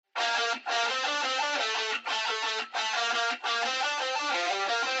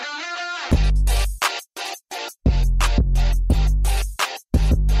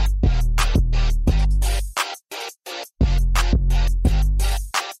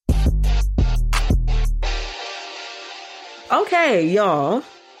Okay, y'all.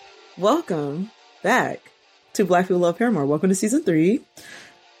 Welcome back to Black People Love Paramore. Welcome to season 3. This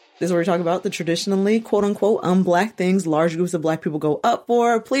is where we talk about the traditionally, quote-unquote, unblack things large groups of Black people go up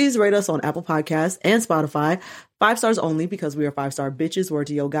for. Please rate us on Apple Podcasts and Spotify. 5 stars only, because we are 5-star bitches. Word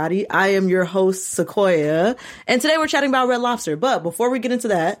to Yo Gotti. I am your host, Sequoia. And today we're chatting about Red Lobster. But before we get into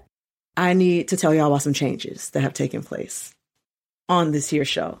that, I need to tell y'all about some changes that have taken place on this here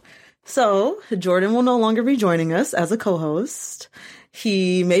show. So, Jordan will no longer be joining us as a co-host.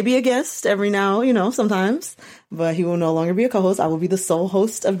 He may be a guest every now, sometimes, but he will no longer be a co-host. I will be the sole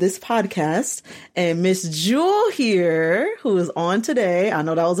host of this podcast. And Miss Jewel here, who is on today, I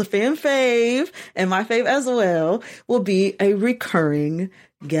know that was a fan fave, and my fave as well, will be a recurring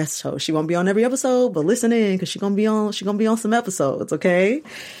guest host. She won't be on every episode, but listen in, because she's gonna be on some episodes, okay?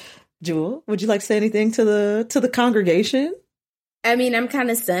 Jewel, would you like to say anything to the congregation? I mean, I'm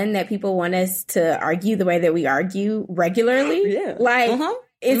kind of stunned that people want us to argue the way that we argue regularly. Yeah. Like,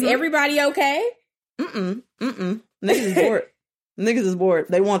 is everybody okay? Niggas is bored. Niggas is bored.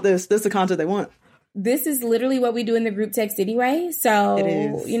 They want this. This is the content they want. This is literally what we do in the group text anyway. So, it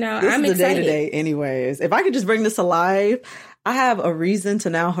is. I'm is the excited. Day-to-day anyways. If I could just bring this alive, I have a reason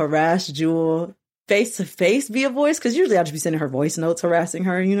to now harass Jewel face-to-face via voice, because usually I'll just be sending her voice notes harassing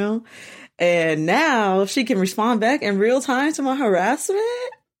her, And now she can respond back in real time to my harassment.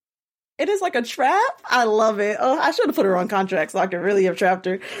 It is like a trap. I love it. Oh, I should have put her on contract so I could really have trapped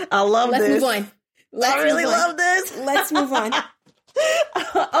her. I love this. Let's move on. I really love this. Let's move on.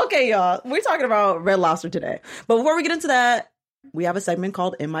 Okay, y'all. We're talking about Red Lobster today. But before we get into that, we have a segment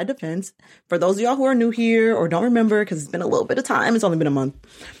called In My Defense. For those of y'all who are new here or don't remember, because it's been a little bit of time, it's only been a month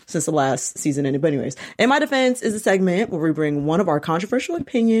since the last season ended. But anyways, In My Defense is a segment where we bring one of our controversial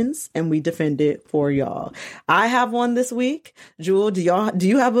opinions and we defend it for y'all. I have one this week. Jewel, do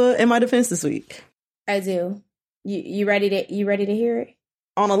you have a In My Defense this week? I do. You ready to hear it?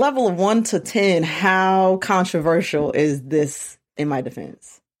 On a level of 1 to 10, how controversial is this In My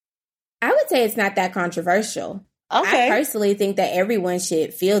Defense? I would say it's not that controversial. Okay. I personally think that everyone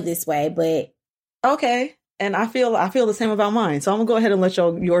should feel this way, but okay. And I feel the same about mine. So I'm gonna go ahead and let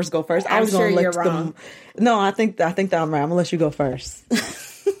yours go first. I'm sure you're wrong. No, I think that I'm right. I'm gonna let you go first.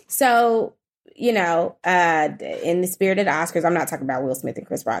 So, in the spirit of the Oscars, I'm not talking about Will Smith and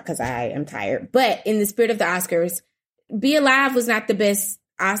Chris Rock because I am tired. But in the spirit of the Oscars, Be Alive was not the best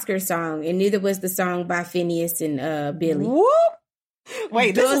Oscar song, and neither was the song by Phineas and Billy. Whoop.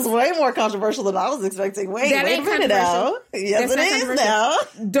 Wait, this is way more controversial than I was expecting. Wait a minute now. Yes, it is now.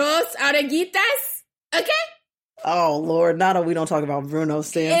 Dos Orejitas. Okay? Oh, Lord. Not that we don't talk about Bruno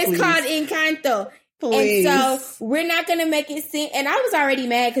Stan, It's called Encanto. Please. And so we're not going to make it seem... And I was already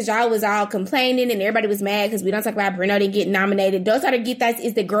mad because y'all was all complaining and everybody was mad because we don't talk about Bruno didn't get nominated. Dos Orejitas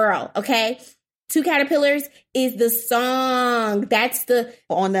is the girl, okay? Two Caterpillars is the song. That's the...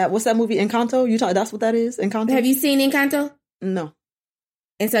 On that, what's that movie, Encanto? That's what that is, Encanto? Have you seen Encanto? No.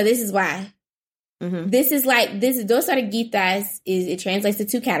 And so this is why. Mm-hmm. This is Dos Orejitas it translates to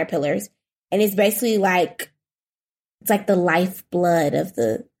two caterpillars. And it's basically it's like the lifeblood of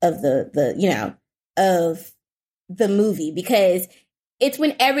the movie, because it's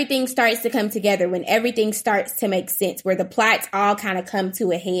when everything starts to come together, when everything starts to make sense, where the plots all kind of come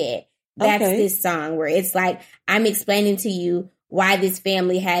to a head. That's this song where it's like, I'm explaining to you why this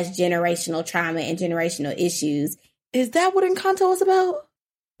family has generational trauma and generational issues. Is that what Encanto is about?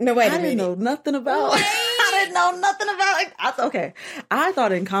 No, wait a minute. I didn't know nothing about okay. I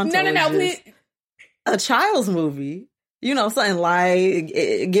thought Encanto was just a child's movie. Something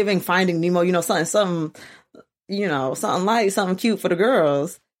like Finding Nemo, something light, something cute for the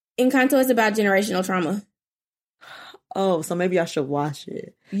girls. Encanto is about generational trauma. Oh, so maybe I should watch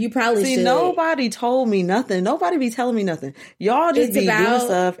it. You probably should. Nobody told me nothing. Nobody be telling me nothing. Y'all just doing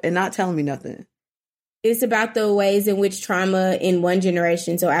stuff and not telling me nothing. It's about the ways in which trauma in one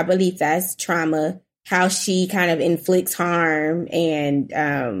generation, so I believe that's trauma, how she kind of inflicts harm and,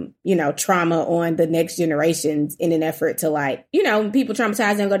 trauma on the next generations in an effort to people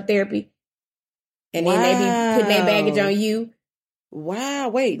traumatized and go to therapy. And then they be putting their baggage on you. Wow.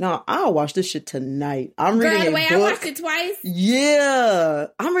 Wait, no, I'll watch this shit tonight. I'm reading a book. I watched it twice. Yeah.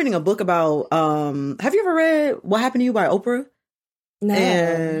 I'm reading a book about, have you ever read What Happened to You by Oprah? No.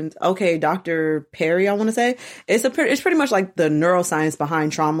 And Dr. Perry, I want to say it's pretty much like the neuroscience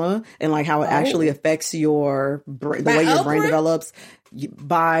behind trauma and like how it actually affects the way your brain develops.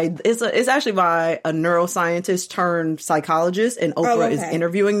 it's actually by a neuroscientist turned psychologist, and Oprah is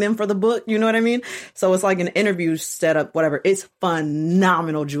interviewing them for the book. You know what I mean? So it's like an interview setup, whatever. It's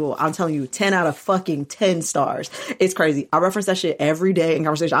phenomenal, Jewel. I'm telling you, 10 out of fucking 10 stars. It's crazy. I reference that shit every day in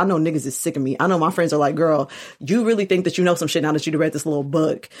conversation. I know niggas is sick of me. I know my friends are like, girl, you really think that you know some shit now that you read this little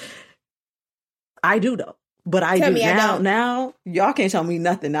book. I do though. But I do now, y'all can't tell me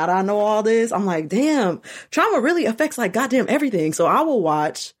nothing. Now that I know all this, I'm like, damn, trauma really affects like goddamn everything. So I will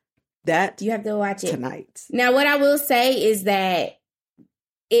watch that. You have to watch it tonight. Now, what I will say is that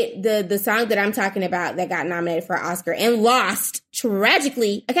the song that I'm talking about that got nominated for an Oscar and lost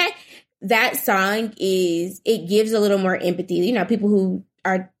tragically. Okay. That song it gives a little more empathy. You know, people who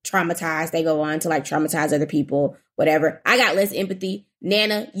are traumatized, they go on to like traumatize other people, whatever. I got less empathy.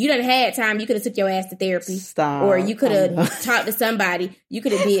 Nana, you done had time. You could have took your ass to therapy. Stop. Or you could have talked to somebody. You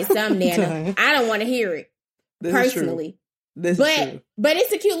could have did some, Nana. I don't want to hear it personally. This is true. But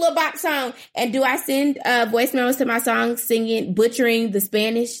it's a cute little bop song. And do I send voicemails to my song butchering the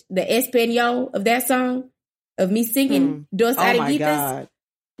Spanish, the Espanol of that song? Of me singing Dos Arequitas? God.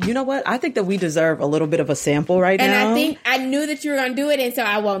 You know what? I think that we deserve a little bit of a sample right now. And I think I knew that you were going to do it, and so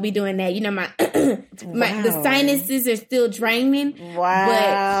I won't be doing that. You know, the sinuses are still draining.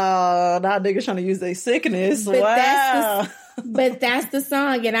 Wow. Now niggas trying to use their sickness. Wow. But that's the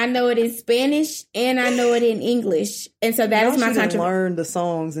song, and I know it in Spanish, and I know it in English. And so that is my controversy. Learn the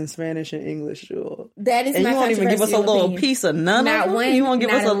songs in Spanish and English, Jewel. That is and my controversy. You won't even give us a little piece of none not of one, them? You won't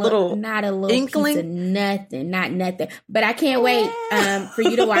give us a little piece inkling? of nothing. Not nothing. But I can't wait for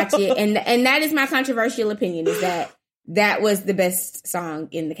you to watch it. And that is my controversial opinion, is that was the best song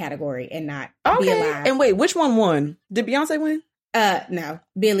in the category and not Be Alive. And wait, which one won? Did Beyonce win? No.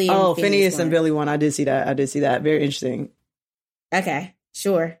 Billy and Oh, Phineas and Billy won. I did see that. Very interesting. Okay,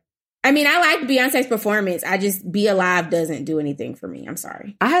 sure. I mean, I liked Beyonce's performance. I just Be Alive doesn't do anything for me. I'm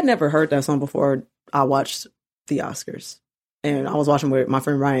sorry. I had never heard that song before I watched the Oscars. And I was watching with my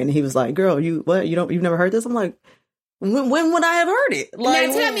friend Ryan, and he was like, girl, you've never heard this? I'm like, when would I have heard it? Like,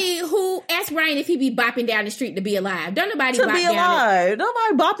 now tell me, who asked Ryan if he be bopping down the street to Be Alive? Don't nobody to bop Be down Alive.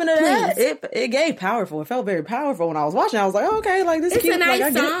 Nobody bopping to that. Please. It gave powerful. It felt very powerful when I was watching. I was like, okay, like this is It's cute. a nice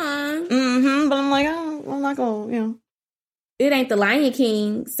like, song. But I'm like, I'm not gonna, you know. It ain't the Lion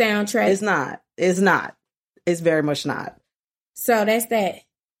King soundtrack. It's not. It's very much not. So that's that.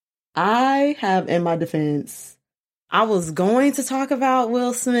 I have, in my defense, I was going to talk about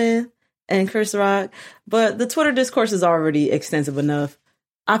Will Smith and Chris Rock, but the Twitter discourse is already extensive enough.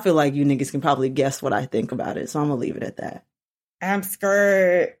 I feel like you niggas can probably guess what I think about it, so I'm gonna leave it at that. I'm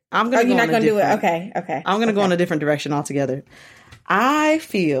scared. You're not gonna do it. Okay. I'm gonna go in a different direction altogether. I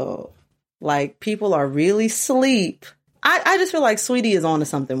feel like people are really sleep. I just feel like Sweetie is onto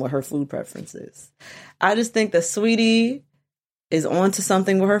something with her food preferences. I just think that Sweetie is onto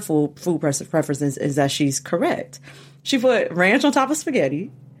something with her food preferences, is that she's correct. She put ranch on top of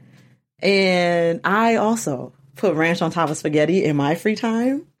spaghetti. And I also put ranch on top of spaghetti in my free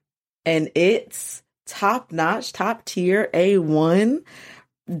time. And it's top notch, top tier, A1,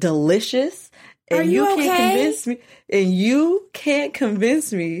 delicious. And are you okay? Can't convince me. And you can't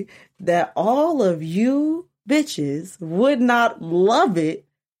convince me that all of you bitches would not love it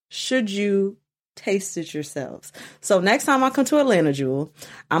should you taste it yourselves. So next time I come to Atlanta, Jewel,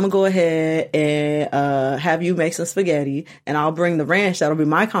 I'm gonna go ahead and have you make some spaghetti, and I'll bring the ranch. That'll be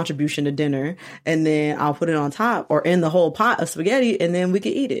my contribution to dinner, and then I'll put it on top or in the whole pot of spaghetti, and then we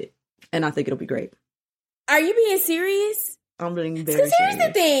can eat it. And I think it'll be great. Are you being serious? I'm being very serious.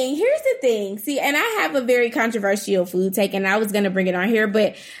 Here's the thing. See, and I have a very controversial food take, and I was going to bring it on here,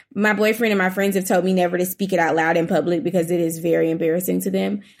 but my boyfriend and my friends have told me never to speak it out loud in public because it is very embarrassing to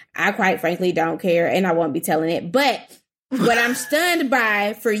them. I quite frankly don't care, and I won't be telling it. But what I'm stunned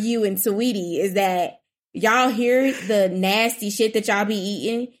by for you and Sweetie is that y'all hear the nasty shit that y'all be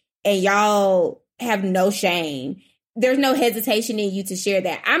eating, and y'all have no shame. There's no hesitation in you to share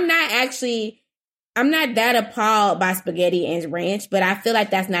that. I'm not that appalled by spaghetti and ranch, but I feel like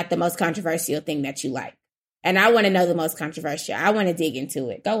that's not the most controversial thing that you like. And I want to know the most controversial. I want to dig into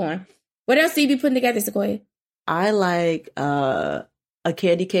it. Go on. What else do you be putting together, Sequoia? I like a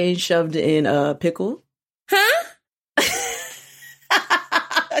candy cane shoved in a pickle. Huh?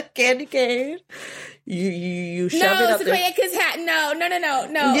 A candy cane. You shove it up Sequoia, there.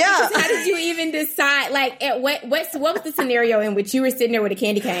 No. Yeah. How did you even decide? Like, what was the scenario in which you were sitting there with a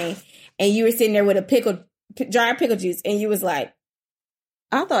candy cane and you were sitting there with a dry pickle juice, and you was like,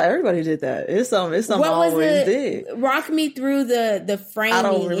 I thought everybody did that. It's something I always did. Walk me through the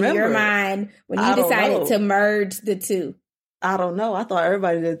framing in your mind when you decided to merge the two. I don't know. I thought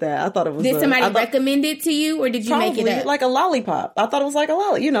everybody did that. I thought it was. Did somebody recommend it to you, or did you make it up? Like a lollipop. I thought it was like a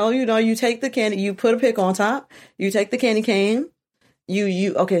lollipop. You take the candy, you put a pickle on top, you take the candy cane,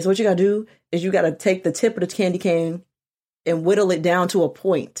 okay, so what you gotta do is you gotta take the tip of the candy cane and whittle it down to a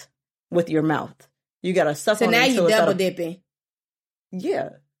point with your mouth. You gotta suck on it. So now you double dipping. Yeah.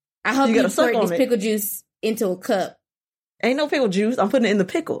 I hope you pour this pickle juice into a cup. Ain't no pickle juice. I'm putting it in the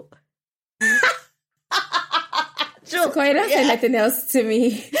pickle. Sequoia, don't say nothing else to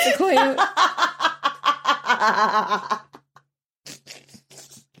me. Sequoia.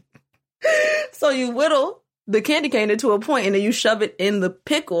 So you whittle the candy cane into a point and then you shove it in the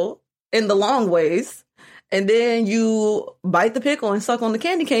pickle in the long ways. And then you bite the pickle and suck on the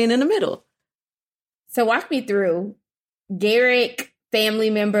candy cane in the middle. So walk me through. Garrick, family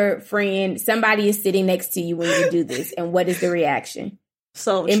member, friend, somebody is sitting next to you when you do this. And what is the reaction?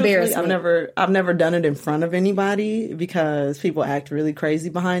 So embarrassment. I've never done it in front of anybody because people act really crazy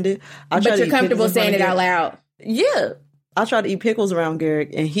behind it. But you're comfortable saying it out loud. Yeah. I try to eat pickles around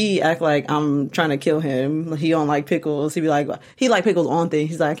Garrick and he act like I'm trying to kill him. He don't like pickles. He be like, he like pickles on things.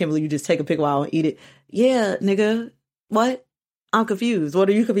 He's like, I can't believe you just take a pickle out and eat it. Yeah, nigga. What? I'm confused. What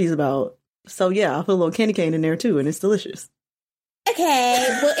are you confused about? So yeah, I put a little candy cane in there too and it's delicious. Okay.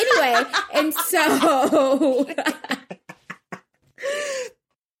 Well, anyway, and so...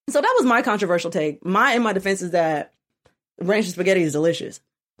 So that was my controversial take. My defense is that ranch and spaghetti is delicious.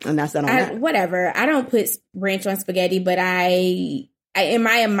 And that's that on that. Whatever. I don't put ranch on spaghetti, but I in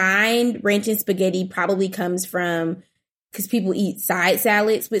my mind, ranch and spaghetti probably comes from because people eat side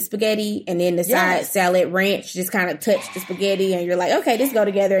salads with spaghetti and then the side salad ranch just kind of touch the spaghetti and you're like, okay, this go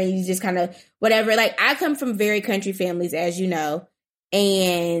together and you just kind of whatever. Like I come from very country families, as you know,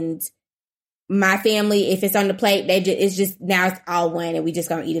 and my family, if it's on the plate, it's just now it's all one and we just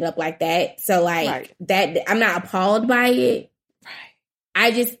gonna eat it up like that. So like that, I'm not appalled by it. Right.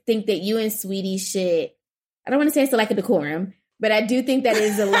 I just think that you and Sweetie should, I don't want to say it's a lack of decorum, but I do think that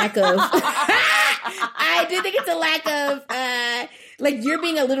is a lack of, I do think it's a lack of, like you're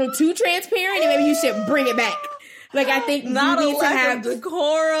being a little too transparent and maybe you should bring it back. Like I think not you need to have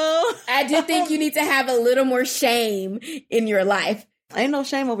decorum. I do think you need to have a little more shame in your life. Ain't no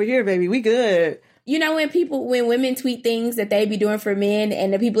shame over here, baby. We good. You know, when women tweet things that they be doing for men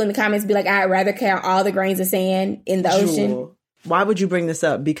and the people in the comments be like, I'd rather count all the grains of sand in the ocean. Why would you bring this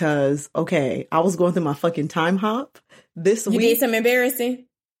up? Because, okay, I was going through my fucking time hop this week. You did some embarrassing?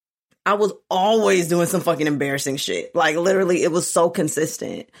 I was always doing some fucking embarrassing shit. Like, literally, it was so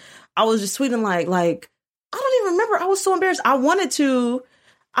consistent. I was just tweeting like, I don't even remember. I was so embarrassed. I wanted to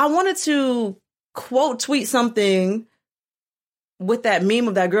quote tweet something with that meme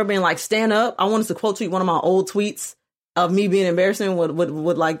of that girl being like, stand up. I wanted to quote tweet one of my old tweets of me being embarrassing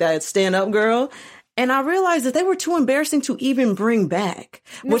with like that stand up girl. And I realized that they were too embarrassing to even bring back,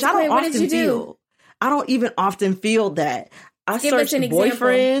 which I don't often feel. I don't even often feel that. I searched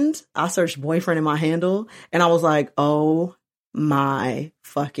boyfriend. I searched boyfriend in my handle and I was like, oh my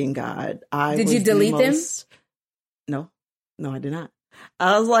fucking God. Did you delete them? No, I did not.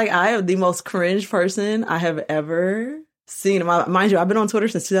 I was like, I am the most cringe person I have ever seen. Mind you, I've been on Twitter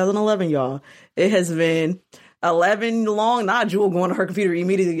since 2011, y'all. It has been 11 long. Not Jewel going to her computer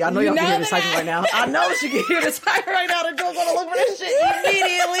immediately. I know y'all can hear this typing right now. I know she can hear this typing right now. The Jewel's going to look for this shit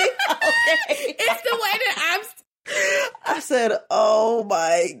immediately. Okay. It's the way that I said, oh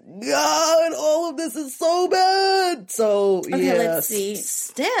my God, all of this is so bad. So, okay, let's see.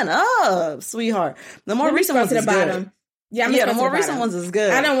 Stand up, sweetheart. The more recent ones is bottom. Good. Yeah, the more recent ones is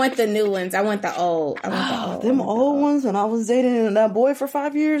good. I don't want the new ones. I want the old. Them old ones when I was dating that boy for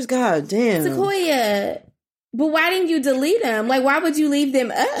 5 years. God damn. Sequoia. But why didn't you delete them? Like, why would you leave them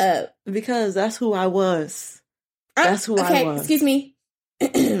up? Because that's who I was. That's who I was. Excuse me.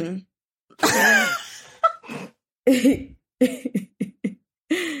 It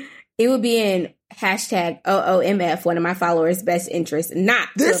would be in hashtag OOMF, one of my followers' best interests, not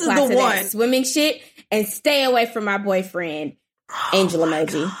this to apply is the to one that swimming shit and stay away from my boyfriend. Angel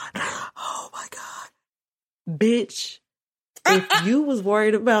emoji. God. Oh my God, bitch! If you was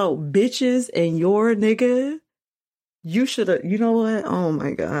worried about bitches and your nigga, you should have. You know what? Oh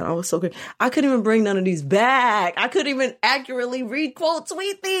my God, I was so good. I couldn't even bring none of these back. I couldn't even accurately read quote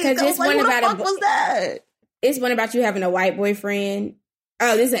tweet these. I was like, what the fuck was that? It's one about you having a white boyfriend.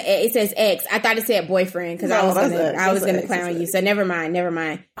 Oh, it says ex. I thought it said boyfriend because I was gonna clown you. So never mind. Oh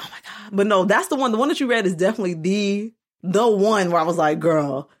my God! But no, that's the one. The one that you read is definitely the one where I was like,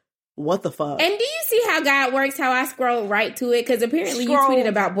 girl, what the fuck? And do you see how God works? How I scrolled right to it? Because apparently you tweeted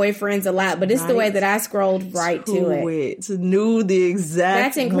about boyfriends a lot, but it's the way that I scrolled right to it. Knew the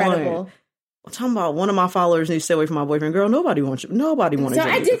exact. That's incredible. One. I'm talking about one of my followers needs to stay away from my boyfriend. Girl, nobody wants you. Nobody wants you. So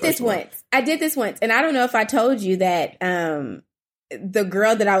I did this once. And I don't know if I told you that the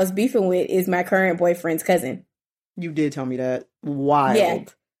girl that I was beefing with is my current boyfriend's cousin. You did tell me that. Wild. Yeah.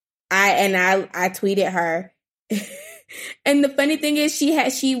 I tweeted her. And the funny thing is she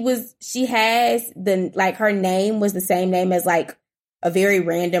has the, like, her name was the same name as like a very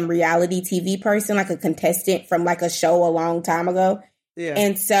random reality TV person, like a contestant from like a show a long time ago. Yeah.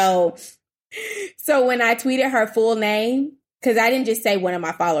 And so when I tweeted her full name, because I didn't just say one of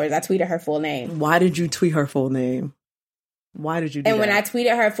my followers, I tweeted her full name. Why did you tweet her full name? Why did you do that? And when I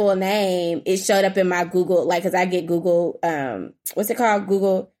tweeted her full name, it showed up in my Google, like, because I get Google, what's it called?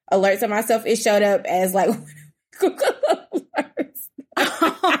 Google alerts on myself. It showed up as like Google alerts.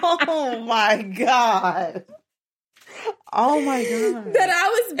 Oh my God. Oh my God. That I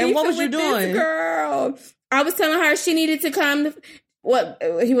was beefing and what was you with doing? This girl. I was telling her she needed to come.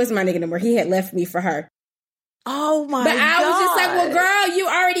 He wasn't my nigga no more. He had left me for her. Oh my God. But I was just like, well, girl, you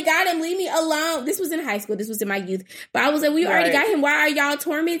already got him. Leave me alone. This was in high school. This was in my youth. But I was like, we already got him. Why are y'all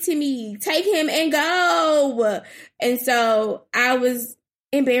tormenting me? Take him and go. And so I was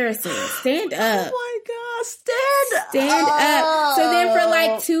embarrassing. Stand up. Oh my God. Stand up. So then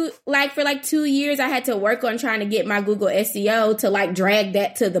for like 2 years, I had to work on trying to get my Google SEO to like drag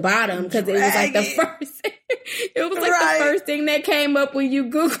that to the bottom because it was like the first. It was like the first thing that came up when you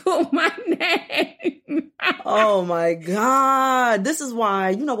Google my name. Oh my God. This is why,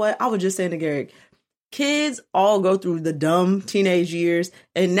 you know what? I was just saying to Garrick, kids all go through the dumb teenage years,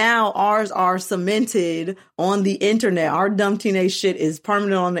 and now ours are cemented on the internet. Our dumb teenage shit is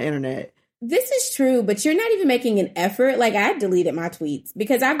permanent on the internet. This is true, but you're not even making an effort. Like, I deleted my tweets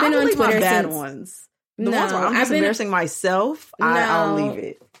because I've been on Twitter bad since... ones. The ones where I'm just embarrassing myself, No. I'll leave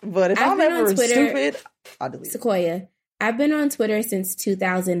it. But if I'm ever stupid, I'll delete it. Sequoia, I've been on Twitter since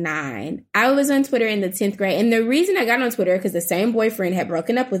 2009. I was on Twitter in the 10th grade. And the reason I got on Twitter, because the same boyfriend had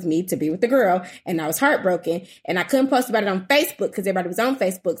broken up with me to be with the girl. And I was heartbroken. And I couldn't post about it on Facebook because everybody was on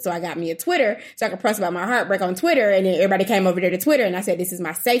Facebook. So I got me a Twitter so I could post about my heartbreak on Twitter. And then everybody came over there to Twitter. And I said, this is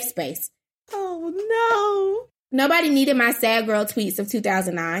my safe space. Oh, no. Nobody needed my sad girl tweets of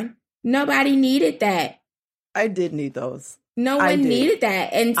 2009. Nobody needed that. I did need those. No one needed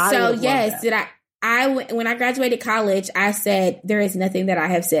that. And so, yes, when I graduated college, I said, there is nothing that I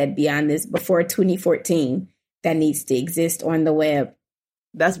have said beyond this before 2014 that needs to exist on the web.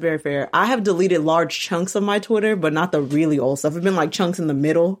 That's very fair. I have deleted large chunks of my Twitter, but not the really old stuff. It's been like chunks in the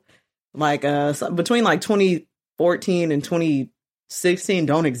middle. Like between like 2014 and 2016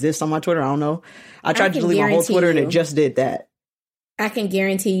 don't exist on my Twitter. I don't know. I tried to delete my whole Twitter and it just did that. I can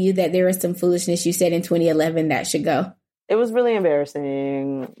guarantee you that there was some foolishness you said in 2011 that should go. It was really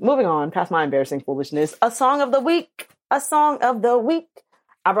embarrassing. Moving on, past my embarrassing foolishness. A song of the week. A song of the week.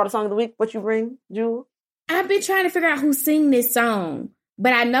 I brought a song of the week. What you bring, Jewel? I've been trying to figure out who sang this song,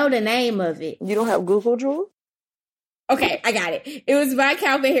 but I know the name of it. You don't have Google, Jewel? Okay, I got it. It was by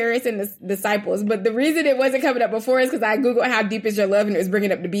Calvin Harris and the Disciples, but the reason it wasn't coming up before is because I Googled How Deep Is Your Love and it was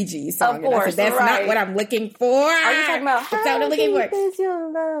bringing up the Bee Gees song. Of course, and I said, that's not what I'm looking for. Are you talking about How Deep Is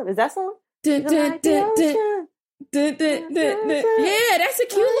Your Love? Is that song? Yeah, that's a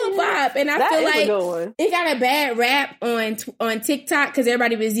cute little bop, and I feel like it got a bad rap on TikTok because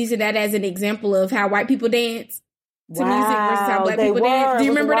everybody was using that as an example of how white people dance to music versus how black people dance. Do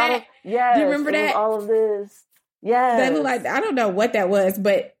you remember that? Yes. Do you remember that? All of this. Yeah. That looked like, I don't know what that was,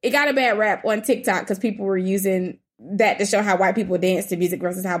 but it got a bad rap on TikTok because people were using that to show how white people dance to music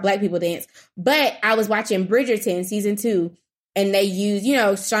versus how black people dance. But I was watching Bridgerton season 2. And they use,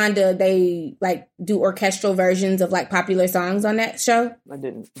 Shonda, they like do orchestral versions of like popular songs on that show. I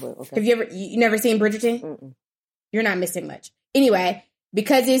didn't, but okay. Have you never seen Bridgerton? Mm-mm. You're not missing much. Anyway,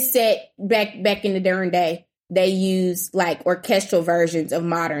 because it's set back in the during day, they use like orchestral versions of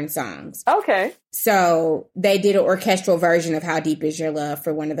modern songs. Okay. So they did an orchestral version of How Deep Is Your Love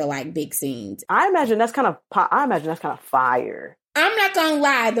for one of the like big scenes. I imagine that's kind of fire. I'm not gonna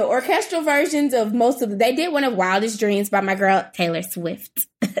lie, the orchestral versions of they did one of Wildest Dreams by my girl Taylor Swift.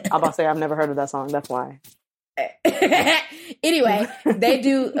 I'm about to say I've never heard of that song. That's why. Anyway, they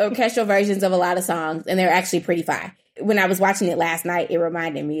do orchestral versions of a lot of songs, and they're actually pretty fire. When I was watching it last night, it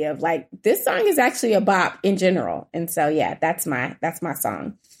reminded me of like this song is actually a bop in general, and so yeah, that's my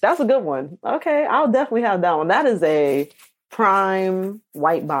song. That's a good one. Okay, I'll definitely have that one. That is a prime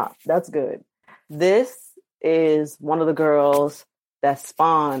white bop. That's good. This is one of the girls that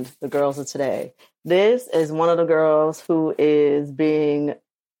spawned the girls of today. This is one of the girls who is being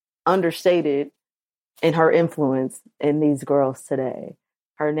understated in her influence in these girls today.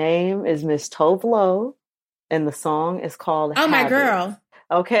 Her name is Miss Tove Lo, and the song is called Oh, Habit. my girl.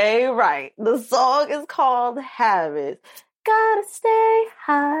 Okay, right. The song is called Habits. Gotta stay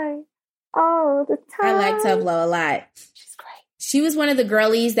high all the time. I like Tove Lo a lot. She's great. She was one of the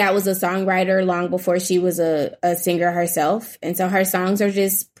girlies that was a songwriter long before she was a singer herself. And so her songs are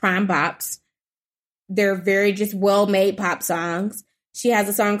just prime bops. They're very just well-made pop songs. She has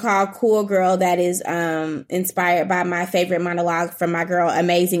a song called Cool Girl that is inspired by my favorite monologue from my girl,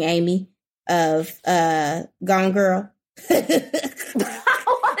 Amazing Amy, of Gone Girl.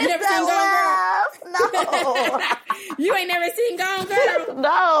 You never seen Gone Girl? No. You ain't never seen Gone Girl?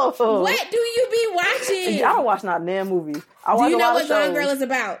 No. What do you be watching? I don't watch not damn movie. Do you know what Gone Girl is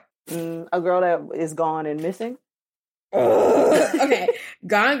about? A girl that is gone and missing. Okay.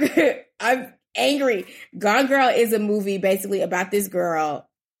 Gone Girl. I'm angry. Gone Girl is a movie basically about this girl.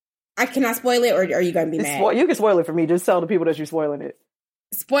 I cannot spoil it, or are you going to be mad? You can spoil it for me. Just tell the people that you're spoiling it.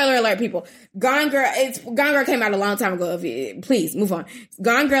 Spoiler alert, people. Gone Girl came out a long time ago. Please move on.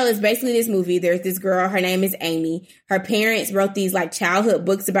 Gone Girl is basically this movie. There's this girl. Her name is Amy. Her parents wrote these like childhood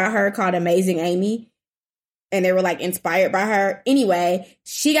books about her called Amazing Amy. And they were like inspired by her. Anyway,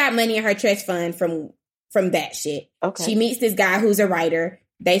 she got money in her trust fund from that shit. Okay. She meets this guy who's a writer.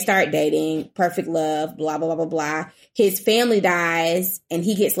 They start dating. Perfect love. Blah, blah, blah, blah, blah. His family dies and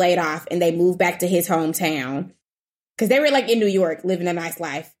he gets laid off and they move back to his hometown. Because they were like in New York, living a nice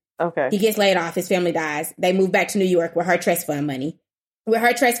life. Okay. He gets laid off. His family dies. They move back to New York with her trust fund money. With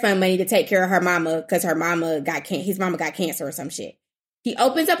her trust fund money to take care of her mama because his mama got cancer or some shit. He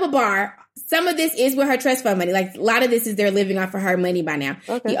opens up a bar. Some of this is with her trust fund money. Like a lot of this is they're living off of her money by now.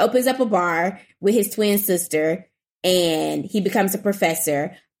 Okay. He opens up a bar with his twin sister and he becomes a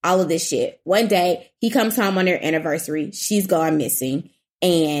professor. All of this shit. One day he comes home on their anniversary. She's gone missing.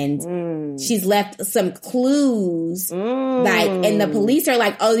 And she's left some clues, like, and the police are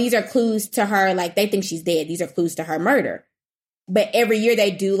like, oh, these are clues to her. Like, they think she's dead. These are clues to her murder. But every year they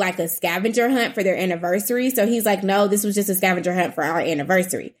do like a scavenger hunt for their anniversary. So he's like, no, this was just a scavenger hunt for our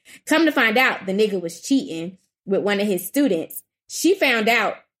anniversary. Come to find out, the nigga was cheating with one of his students. She found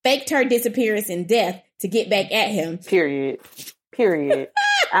out, faked her disappearance and death to get back at him. Period.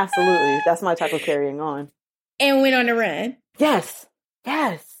 Absolutely. That's my type of carrying on. And went on the run. Yes.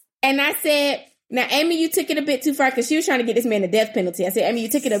 And I said, now, Amy, you took it a bit too far because she was trying to get this man a death penalty. I said, Amy, you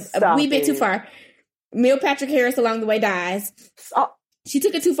took it a wee bit too far. Neil Patrick Harris along the way dies. She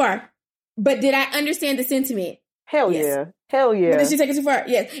took it too far. But did I understand the sentiment? Hell yeah. Hell yeah. But did she take it too far?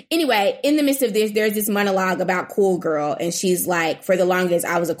 Yes. Anyway, in the midst of this, there's this monologue about Cool Girl. And she's like, for the longest,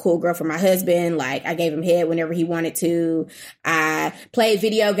 I was a cool girl for my husband. Like, I gave him head whenever he wanted to. I played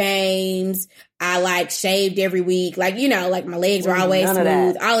video games. I like shaved every week. Like, you know, like my legs were always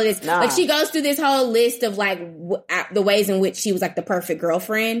smooth. All of this. Like she goes through this whole list of like the ways in which she was like the perfect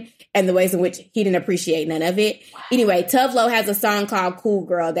girlfriend and the ways in which he didn't appreciate none of it. Wow. Anyway, Tove Lo has a song called Cool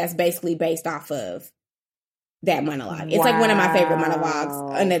Girl that's basically based off of that monologue. It's like one of my favorite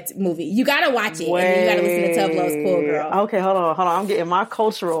monologues in that movie. You gotta watch it and then you gotta listen to Tove Lo's Cool Girl. Okay, hold on. I'm getting my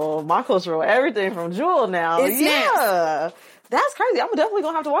cultural everything from Jewel now. Yeah. That's crazy. I'm definitely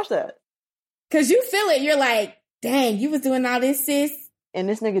gonna have to watch that. Cause you feel it. You're like, dang, you was doing all this, sis. And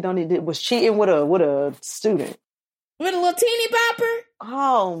this nigga was cheating with a student. With a little teeny bopper?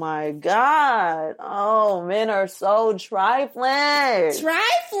 Oh my God. Oh, men are so trifling. Like,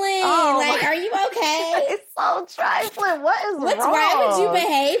 are you okay? It's so trifling. What's wrong? Why would you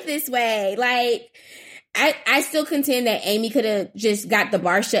behave this way? Like, I still contend that Amy could have just got the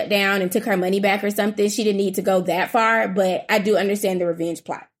bar shut down and took her money back or something. She didn't need to go that far, but I do understand the revenge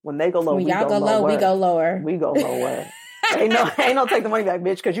plot. When they go low, when y'all go low, we go lower. We go lower. ain't no take the money back,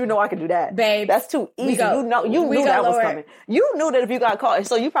 bitch, because you know I can do that. Babe. That's too easy. You knew that was coming. You knew that if you got caught,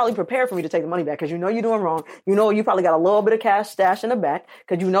 so you probably prepared for me to take the money back because you know you're doing wrong. You know you probably got a little bit of cash stashed in the back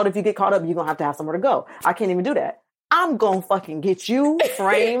because you know that if you get caught up, you're going to have somewhere to go. I can't even do that. I'm going to fucking get you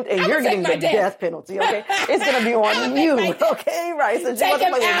framed and you're getting the death penalty, okay? It's going to be on you, okay? Right. So you want to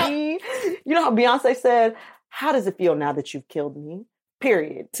play with me. You know how Beyonce said, how does it feel now that you've killed me?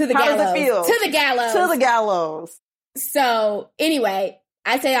 Period. To the gallows. How does it feel? To the gallows. To the gallows. So anyway,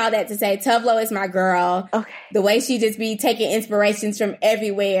 I say all that to say Tove Lo is my girl. Okay. The way she just be taking inspirations from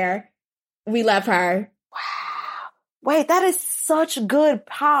everywhere. We love her. Wow. Wait, that is such good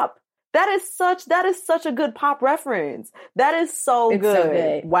pop. That is such a good pop reference. That is so good. So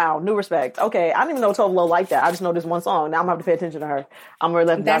good. Wow, new respect. Okay, I didn't even know Tove Lo like that. I just know this one song. Now I'm gonna have to pay attention to her. I'm gonna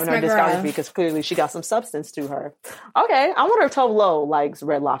let dive in her discography because clearly she got some substance to her. Okay, I wonder if Tove Lo likes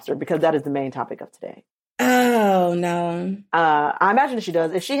Red Lobster because that is the main topic of today. Oh no. I imagine she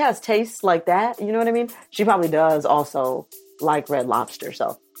does. If she has tastes like that, you know what I mean? She probably does also like Red Lobster.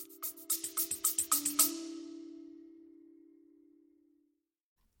 So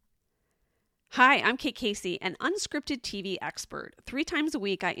Hi, I'm Kate Casey, an unscripted TV expert. 3 times a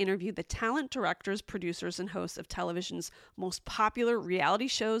week, I interview the talent, directors, producers, and hosts of television's most popular reality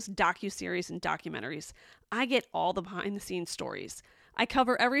shows, docuseries, and documentaries. I get all the behind-the-scenes stories. I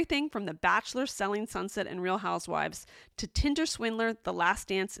cover everything from The Bachelor, Selling Sunset, and Real Housewives to Tinder Swindler, The Last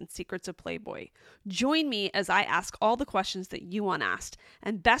Dance, and Secrets of Playboy. Join me as I ask all the questions that you want asked.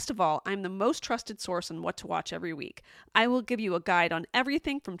 And best of all, I'm the most trusted source on what to watch every week. I will give you a guide on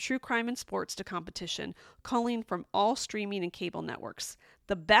everything from true crime and sports to competition, calling from all streaming and cable networks.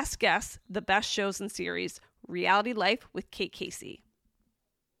 The best guests, the best shows and series. Reality Life with Kate Casey.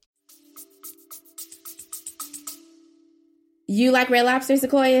 You like Red Lobster,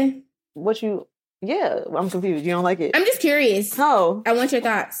 Sequoia? Yeah, I'm confused. You don't like it? I'm just curious. Oh. I want your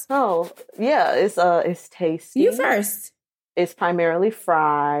thoughts. Oh, yeah, it's tasty. You first. It's primarily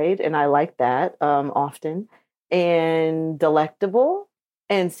fried, and I like that often, and delectable,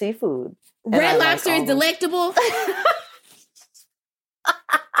 and seafood. And Red Lobster is delectable?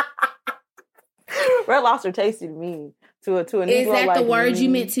 Red Lobster tasty to me. To a Negro is that like the word me. you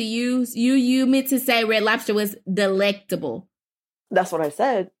meant to use? You meant to say Red Lobster was delectable. That's what I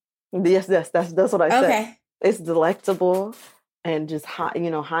said. Yes, that's what I said. Okay. It's delectable and just high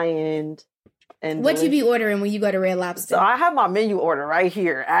end. And what you be ordering when you go to Red Lobster? So I have my menu order right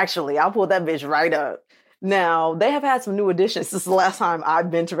here. Actually, I'll pull that bitch right up. Now they have had some new additions since the last time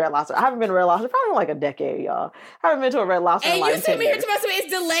I've been to Red Lobster. I haven't been to Red Lobster probably in like a decade, y'all. I haven't been to a Red Lobster. And in like you sit me here 10 to me it's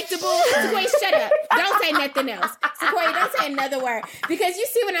delectable. Sequoia, shut up. Don't say nothing else. Sequoia, don't say another word. Because you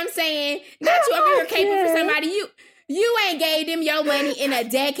see what I'm saying? Not you over here caping for somebody. You ain't gave them your money in a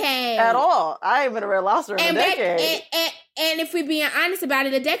decade. At all. I ain't been to Red Lobster in a decade. And if we being honest about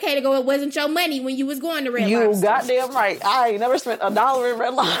it, a decade ago, it wasn't your money when you was going to Red Lobster. You goddamn right. I ain't never spent $1 in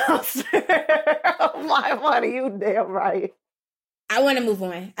Red Lobster. My money, you damn right. I want to move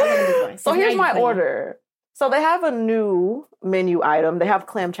on. So here's my order. So they have a new menu item. They have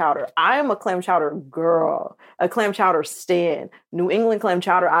clam chowder. I am a clam chowder girl, a clam chowder stan. New England clam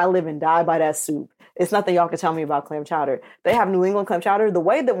chowder. I live and die by that soup. It's nothing y'all can tell me about clam chowder. They have New England clam chowder. The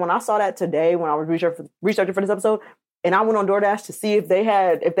way that when I saw that today, when I was researching for this episode, and I went on DoorDash to see if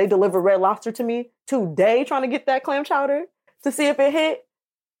they delivered Red Lobster to me today, trying to get that clam chowder to see if it hit.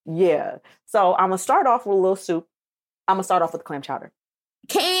 Yeah. So I'm going to start off with a little soup. I'm going to start off with clam chowder.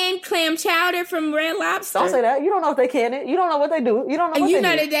 Canned clam chowder from Red Lobster? Don't say that. You don't know if they can it. You don't know what they do. You don't know what they do. You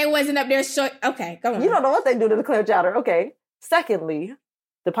know that they wasn't up there short. Okay, go on. You don't know what they do to the clam chowder. Okay. Secondly,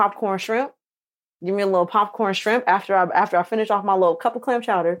 the popcorn shrimp. Give me a little popcorn shrimp after I finish off my little cup of clam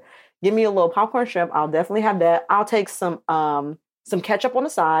chowder. Give me a little popcorn shrimp. I'll definitely have that. I'll take some ketchup on the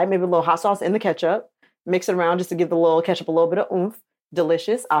side, maybe a little hot sauce in the ketchup. Mix it around just to give the little ketchup a little bit of oomph.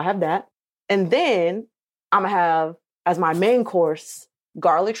 Delicious. I'll have that. And then I'm going to have, as my main course,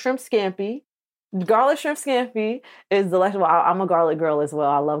 garlic shrimp scampi. Garlic shrimp scampi is delectable. I'm a garlic girl as well.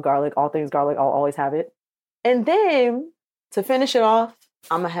 I love garlic. All things garlic. I'll always have it. And then to finish it off,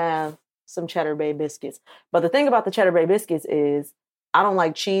 I'm going to have some Cheddar Bay biscuits. But the thing about the Cheddar Bay biscuits is I don't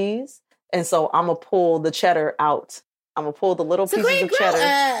like cheese. And so I'm going to pull the cheddar out. I'm going to pull the little pieces of cheddar.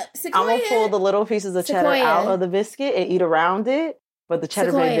 I'm going to pull the little pieces of cheddar out of the biscuit and eat around it. But the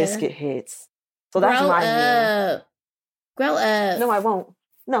Cheddar Bay biscuit hits. So that's my meal. Grow up. No, I won't.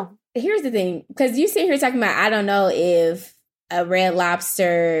 No. Here's the thing. Because you sit here talking about, I don't know if a Red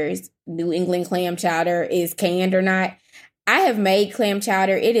Lobster's New England clam chowder is canned or not. I have made clam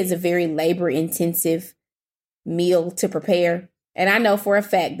chowder. It is a very labor-intensive meal to prepare. And I know for a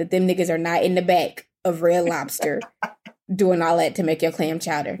fact that them niggas are not in the back of Red Lobster doing all that to make your clam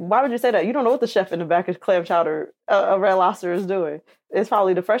chowder. Why would you say that? You don't know what the chef in the back of clam chowder, Red Lobster is doing. It's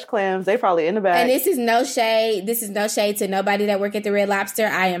probably the fresh clams. They probably in the back. And this is no shade. This is no shade to nobody that work at the Red Lobster.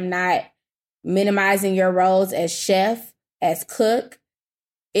 I am not minimizing your roles as chef, as cook.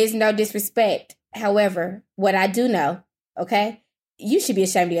 It's no disrespect. However, what I do know, okay, you should be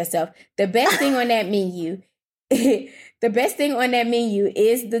ashamed of yourself. The best thing on that menu, is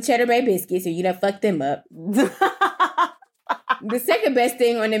the Cheddar Bay biscuits, so you don't fuck them up. The second best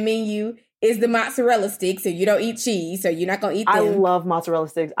thing on the menu is the mozzarella sticks, so you don't eat cheese, so you're not gonna eat them. I love mozzarella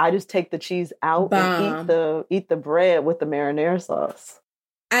sticks. I just take the cheese out and eat the bread with the marinara sauce.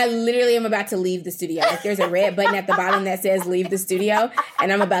 I literally am about to leave the studio. Like, there's a red button at the bottom that says leave the studio,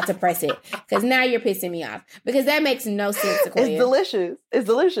 and I'm about to press it. Because now you're pissing me off. Because that makes no sense, Sequoia. It's delicious. It's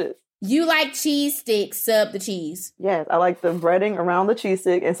delicious. You like cheese sticks, sub the cheese. Yes, I like the breading around the cheese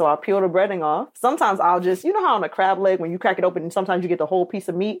stick, and so I peel the breading off. Sometimes I'll just, you know how on a crab leg, when you crack it open, and sometimes you get the whole piece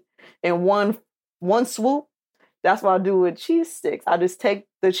of meat in one swoop? That's what I do with cheese sticks. I just take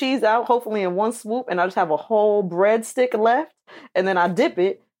the cheese out, hopefully in one swoop, and I just have a whole bread stick left, and then I dip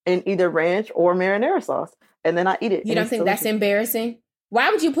it in either ranch or marinara sauce, and then I eat it. You don't think that's embarrassing? Why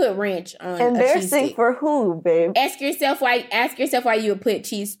would you put ranch on a cheese embarrassing stick? for who, babe? Ask yourself why you would put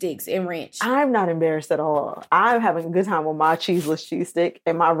cheese sticks in ranch. I'm not embarrassed at all. I'm having a good time with my cheeseless cheese stick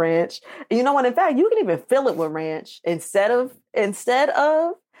and my ranch. And you know what? In fact, you can even fill it with ranch instead of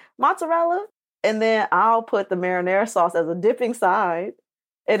mozzarella. And then I'll put the marinara sauce as a dipping side.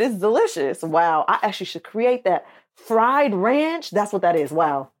 It is delicious. Wow. I actually should create that. Fried ranch. That's what that is.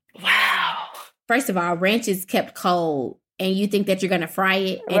 Wow. Wow. First of all, ranch is kept cold. And you think that you're going to fry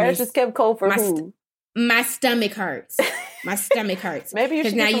it? Ranch is kept cold for who? My stomach hurts. My stomach hurts. Maybe you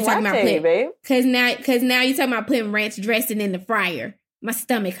should get some latte, babe. Because now you're talking about putting ranch dressing in the fryer. My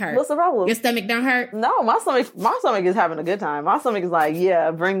stomach hurts. What's the problem? Your stomach don't hurt? No, my stomach is having a good time. My stomach is like,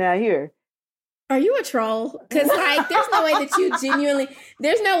 yeah, bring that here. Are you a troll? Because there's no way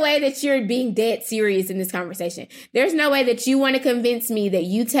that you're being dead serious in this conversation. There's no way that you want to convince me that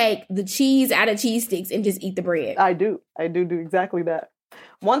you take the cheese out of cheese sticks and just eat the bread. I do exactly that.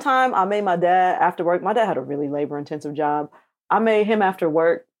 One time I made my dad after work. My dad had a really labor intensive job. I made him after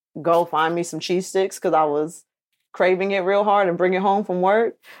work go find me some cheese sticks because I was craving it real hard and bring it home from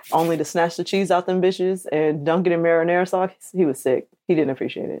work, only to snatch the cheese out them bitches and dunk it in marinara sauce. He was sick. He didn't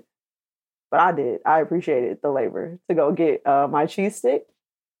appreciate it. But I did. I appreciated the labor to go get my cheese stick.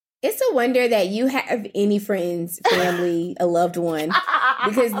 It's a wonder that you have any friends, family, a loved one.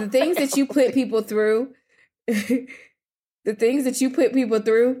 Because the things that you put people through, What you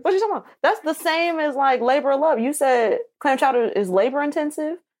talking about? That's the same as like labor of love. You said clam chowder is labor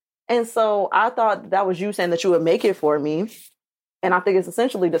intensive. And so I thought that was you saying that you would make it for me. And I think it's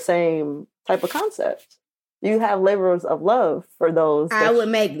essentially the same type of concept. You have labors of love for those. I would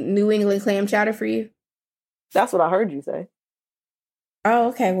make New England clam chowder for you. That's what I heard you say. Oh,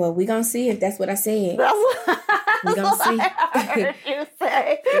 okay. Well, we're going to see if that's what I said. We're going to see. I heard you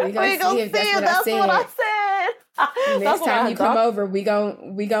say. We're going to see if that's what I said. Next time you come over, we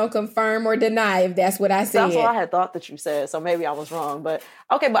gonna confirm or deny if that's what I said. That's what I had thought that you said. So maybe I was wrong. But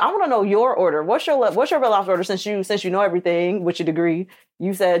okay, but I want to know your order. What's your Red Lobster order? Since you know everything with your degree,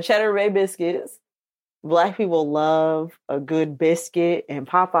 you said Cheddar Bay biscuits. Black people love a good biscuit, and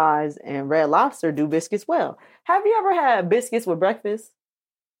Popeyes and Red Lobster do biscuits well. Have you ever had biscuits with breakfast?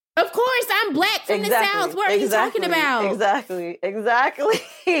 Of course, I'm black from the South. What are you talking about? Exactly.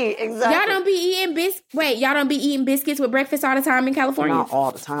 Y'all don't be eating biscuits with breakfast all the time in California? Not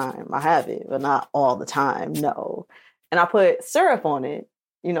all the time. I have it, but not all the time, no. And I put syrup on it,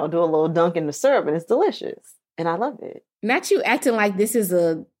 do a little dunk in the syrup, and it's delicious. And I love it. Not you acting like this is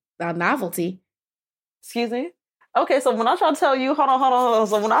a novelty. Excuse me? Okay, so when I try to tell you, hold on.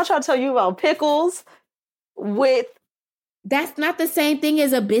 So when I try to tell you about pickles with... That's not the same thing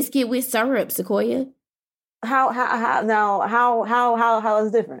as a biscuit with syrup, Sequoia. How is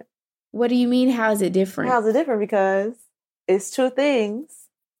it different? What do you mean, how is it different? How's it different? Because it's two things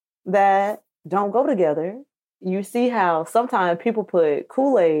that don't go together. You see how sometimes people put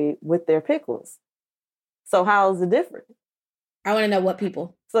Kool-Aid with their pickles. So how is it different? I want to know what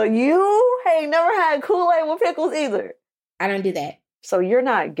people. So you ain't never had Kool-Aid with pickles either. I don't do that. So you're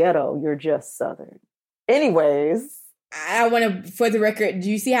not ghetto. You're just Southern. Anyways. I want to, for the record,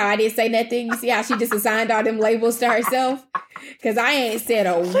 do you see how I didn't say nothing? You see how she just assigned all them labels to herself? Because I ain't said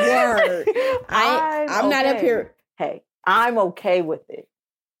a word. I'm not up here. Hey, I'm okay with it.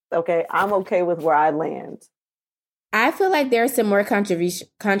 Okay? I'm okay with where I land. I feel like there are some more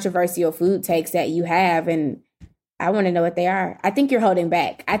controversial food takes that you have, and I want to know what they are. I think you're holding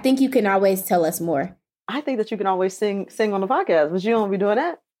back. I think you can always tell us more. I think that you can always sing on the podcast, but you don't be doing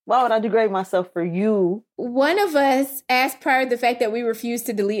that. Why would I degrade myself for you? One of us, as per the fact that we refuse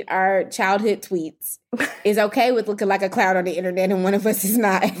to delete our childhood tweets, is okay with looking like a clown on the internet, and one of us is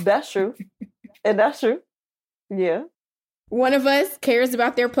not. That's true. And that's true. Yeah. One of us cares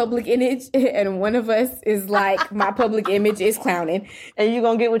about their public image, and one of us is like, my public image is clowning. And you're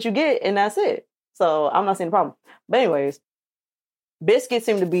going to get what you get, and that's it. So I'm not seeing the problem. But anyways, biscuits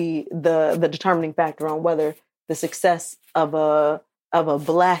seem to be the determining factor on whether the success of a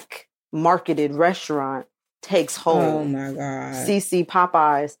Black marketed restaurant takes hold. Oh my God. CC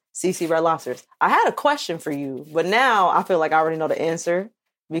Popeyes, CC Red Lobsters. I had a question for you, but now I feel like I already know the answer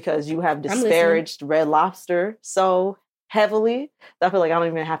because you have disparaged Red Lobster so heavily that I feel like I don't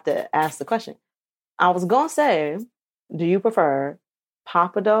even have to ask the question. I was going to say, do you prefer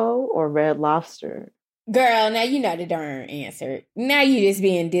Pappadeaux or Red Lobster? Girl, now you know the darn answer. Now you just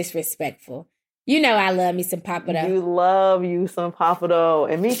being disrespectful. You know I love me some Pappadeaux. You love you some Pappadeaux,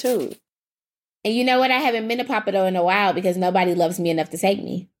 and me too. And you know what? I haven't been to Pappadeaux in a while because nobody loves me enough to take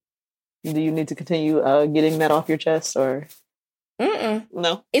me. Do you need to continue getting that off your chest, or?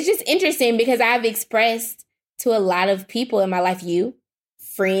 No. It's just interesting because I've expressed to a lot of people in my life, you,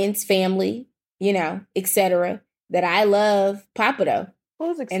 friends, family, you know, etc., that I love Papado.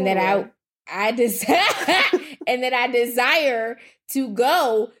 And that I desire and that I desire to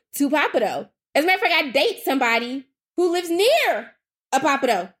go to Papado. As a matter of fact, I date somebody who lives near a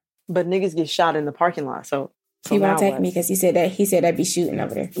Papado. But niggas get shot in the parking lot, so he won't take me because he said I'd be shooting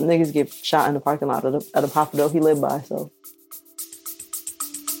over there. Niggas get shot in the parking lot at a Papado he lived by, so.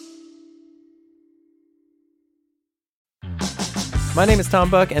 My name is Tom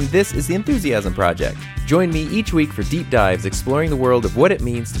Buck, and this is The Enthusiasm Project. Join me each week for deep dives exploring the world of what it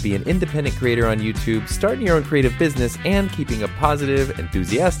means to be an independent creator on YouTube, starting your own creative business, and keeping a positive,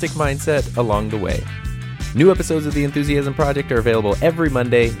 enthusiastic mindset along the way. New episodes of The Enthusiasm Project are available every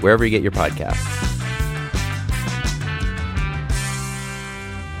Monday, wherever you get your podcasts.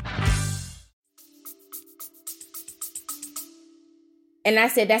 And I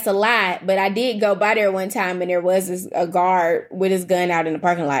said, that's a lie. But I did go by there one time and there was a guard with his gun out in the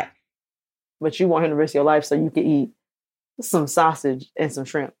parking lot. But you want him to risk your life so you can eat some sausage and some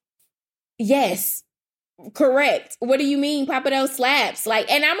shrimp. Yes. Correct. What do you mean? Papado slaps.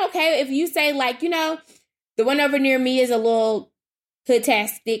 Like, and I'm okay if you say, like, you know, the one over near me is a little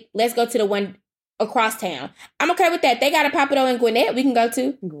hood-tastic. Let's go to the one across town. I'm okay with that. They got a Papado in Gwinnett we can go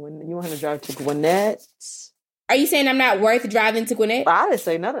to. You want him to drive to Gwinnett? Are you saying I'm not worth driving to Gwinnett? I didn't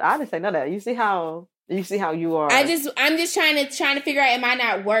say none of that. You see how you are. I'm just trying to figure out, am I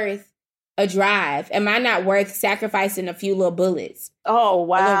not worth a drive? Am I not worth sacrificing a few little bullets? Oh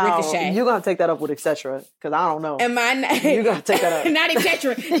wow! A little ricochet. You're gonna take that up with etc. Because I don't know. Am I not? You gotta take that up. Not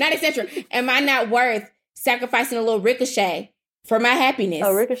etc. Am I not worth sacrificing a little ricochet for my happiness?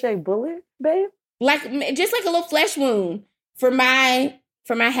 A ricochet bullet, babe? Like just like a little flesh wound for my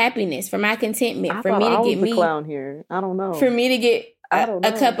happiness, for my contentment, for me to get me clown here. I don't know. For me to get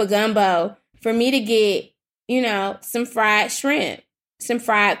a cup of gumbo, for me to get, you know, some fried shrimp, some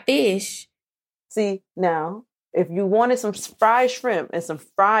fried fish. See, now, if you wanted some fried shrimp and some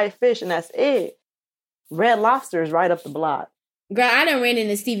fried fish and that's it, Red Lobster is right up the block. Girl, I done ran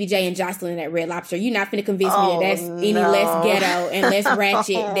into Stevie J and Jocelyn at Red Lobster. You're not finna convince me that that's any less ghetto and less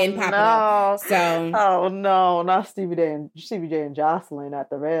ratchet than Papado. So, oh no, not Stevie J and Jocelyn at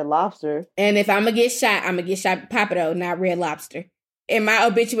the Red Lobster. And if I'm gonna get shot at Papado, not Red Lobster. And my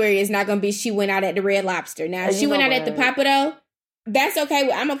obituary is not gonna be she went out at the Red Lobster. Now, if she went out at the Papado, that's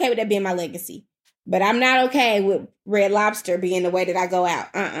okay. I'm okay with that being my legacy. But I'm not okay with Red Lobster being the way that I go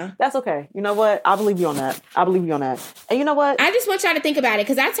out. That's okay. You know what? I believe you on that. And you know what? I just want y'all to think about it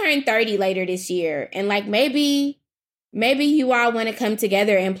because I turned 30 later this year. And like maybe you all want to come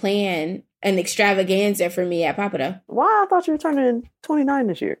together and plan an extravaganza for me at Papado. Why? I thought you were turning 29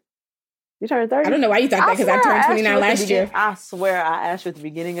 this year. You turned 30? I don't know why you thought that because I turned 29 last year. I swear I asked you at the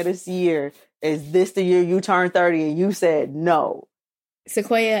beginning of this year, is this the year you turned 30? And you said no.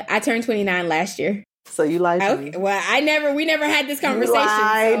 Sequoia, I turned 29 last year. So you lied to me. Well, we never had this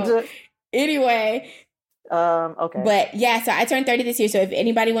conversation. So anyway. Okay. But yeah, so I turned 30 this year. So if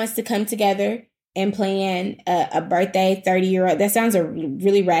anybody wants to come together and plan a birthday 30-year-old, that sounds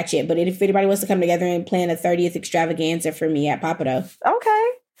really ratchet. But if anybody wants to come together and plan a 30th extravaganza for me at Papado.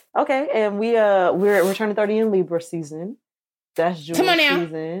 Okay. And we're turning 30 in Libra season. That's June. Come on now.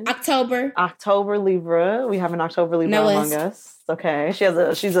 Season. October Libra. We have an October Libra among us. Okay.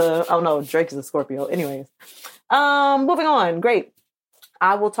 Drake is a Scorpio. Anyways. Moving on. Great.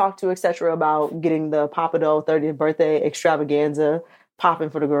 I will talk to etc. about getting the Papado 30th birthday extravaganza popping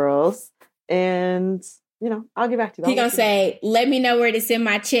for the girls. And, you know, I'll get back to you. He gonna say, let me know where to send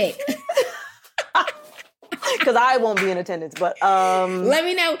my check. Because I won't be in attendance, but let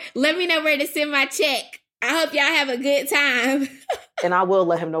me know where to send my check. I hope y'all have a good time. And I will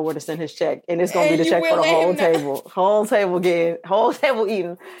let him know where to send his check. And it's going to be the check for the whole table. Whole table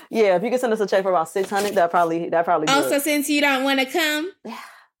eating. Yeah, if you can send us a check for about $600, that probably also, good. Since you don't want to come,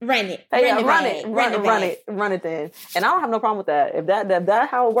 run it. Run it then. And I don't have no problem with that. If that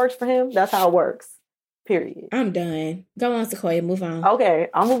how it works for him, that's how it works. Period. I'm done. Go on, Sequoia. Move on. Okay,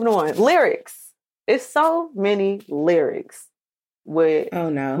 I'm moving on. Lyrics. It's so many lyrics with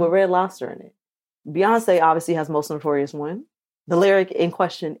Red Lobster in it. Beyonce obviously has most notorious one. The lyric in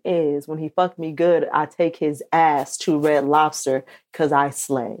question is, when he fucked me good, I take his ass to Red Lobster because I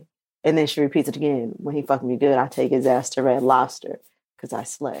slay. And then she repeats it again. When he fucked me good, I take his ass to Red Lobster because I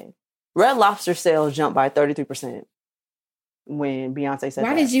slay. Red Lobster sales jumped by 33% when Beyonce said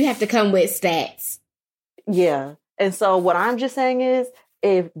Why did you have to come with stats? Yeah. And so what I'm just saying is,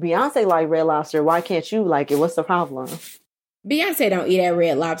 if Beyonce like Red Lobster, why can't you like it? What's the problem? Beyonce don't eat at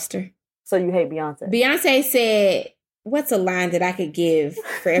Red Lobster. So you hate Beyonce? Beyonce said what's a line that I could give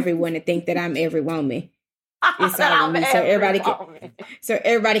for everyone to think that I'm every woman? It's all on me. So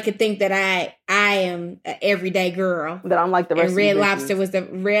everybody could think that I am an everyday girl. That I'm like the rest and of Red the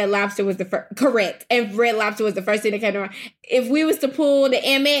Lobster was the first. Correct. And Red Lobster was the first thing that came to mind. If we was to pull the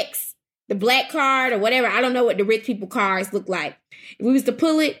Amex, the black card or whatever, I don't know what the rich people cards look like. If we was to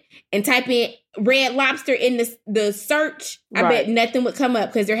pull it and type in Red Lobster in the search, I bet nothing would come up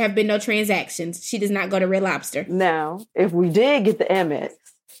because there have been no transactions. She does not go to Red Lobster. Now, if we did get the Amex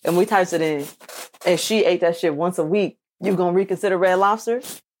and we typed it in and she ate that shit once a week, you gonna reconsider Red Lobster?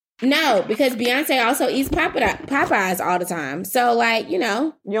 No, because Beyonce also eats Popeyes all the time. So, like, you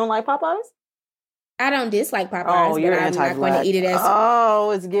know. You don't like Popeyes? I don't dislike Popeyes, but you're I'm anti-black. not going to eat it as...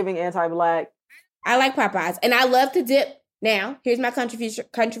 Oh, it's giving anti-black. I like Popeyes. And I love to dip. Now, here's my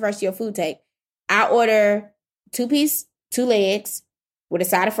controversial food take. I order 2-piece, 2 legs with a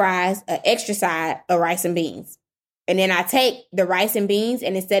side of fries, an extra side of rice and beans. And then I take the rice and beans,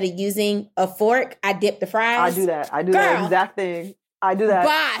 and instead of using a fork, I dip the fries. I do that. That exact thing. I do that.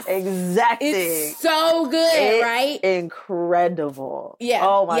 Boss. Exact thing. It's so good, right? Incredible. Yeah.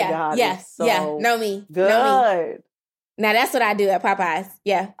 Oh my God. Yeah. So Know me. Good. Know me. Now that's what I do at Popeyes.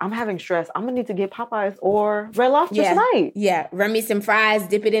 Yeah. I'm having stress. I'm gonna need to get Popeyes or Red Lobster tonight. Yeah. Run me some fries,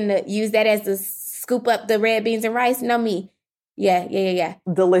 dip it use that as the scoop up the red beans and rice. Know me. Yeah.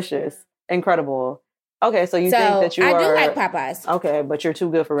 Delicious. Incredible. Okay, so you think that you I do like Popeyes. Okay, but you're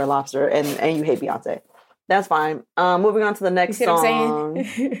too good for Red Lobster and you hate Beyonce. That's fine. Moving on to the next song. What I'm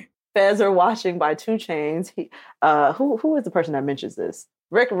saying? Feds Are Watching by 2 Chainz. Who is the person that mentions this?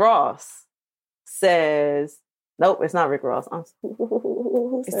 Rick Ross says, nope, it's not Rick Ross.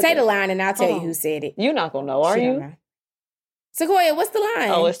 Who say the line and I'll tell you who said it. You're not going to know, are you? Know. Sequoia, what's the line?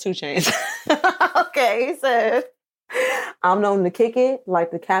 Oh, it's 2 Chainz. Okay, he said, I'm known to kick it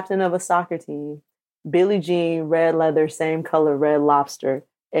like the captain of a soccer team. Billie Jean, red leather, same color, Red Lobster.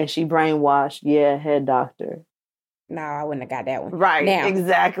 And she brainwashed, head doctor. No, I wouldn't have got that one. Right, now,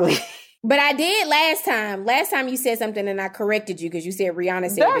 exactly. But I did last time. Last time you said something and I corrected you because you said Rihanna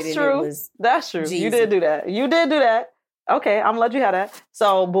said That's it. True. And it was That's true. Jeezy. You did do that. Okay, I'm gonna let you have that.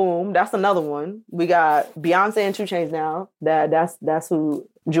 So boom, that's another one. We got Beyonce and 2 Chainz now. That's who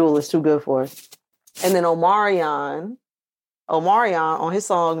Jewel is too good for. And then Omarion on his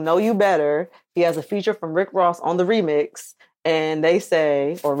song Know You Better, he has a feature from Rick Ross on the remix. And they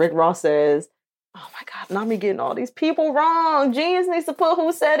say, or Rick Ross says, oh my God, not me getting all these people wrong. Genius needs to put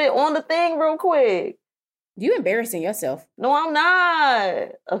who said it on the thing real quick. You embarrassing yourself. No, I'm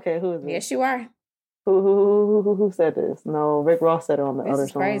not. Okay, who is it? Yes, you are. Who said this? No, Rick Ross said it on the other song. This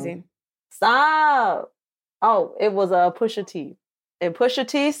is crazy. Stop. Oh, it was Pusha T. And Pusha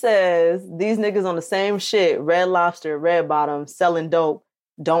T says, these niggas on the same shit, Red Lobster, Red Bottom, selling dope,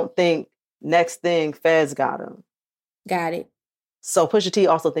 don't think next thing Feds got him. Got it. So Pusha T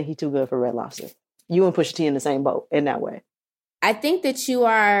also think he too good for Red Lobster. You and Pusha T in the same boat in that way. I think that you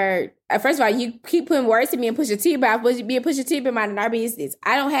are, first of all, you keep putting words to me and Pusha T, but I was being Pusha T, but minding our business.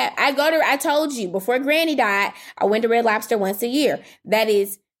 I told you, before Granny died, I went to Red Lobster once a year. That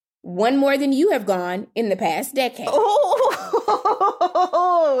is one more than you have gone in the past decade. Oh,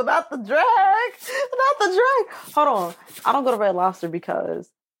 not the drag. Hold on. I don't go to Red Lobster because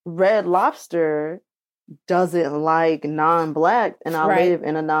Red Lobster doesn't like non-black, and I live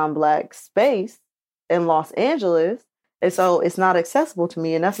in a non-black space in Los Angeles, and so it's not accessible to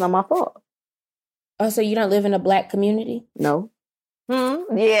me, and that's not my fault. Oh, so you don't live in a black community? No.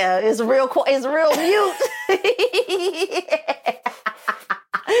 Yeah, it's real mute.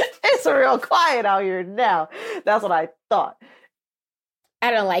 It's real quiet out here now. That's what I thought.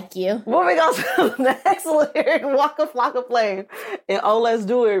 I don't like you. Moving on to the next lyric, Waka Flocka Flame in Oh Let's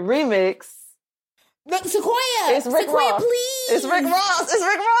Do It remix. Sequoia, it's Rick Sequoia, Ross. Please. It's Rick Ross.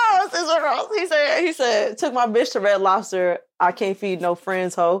 He said, took my bitch to Red Lobster. I can't feed no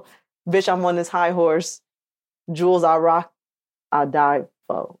friends, ho. Bitch, I'm on this high horse. Jewels I rock, I die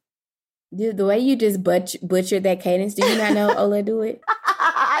for. Dude, the way you just butchered that cadence, do you not know Ola Do It?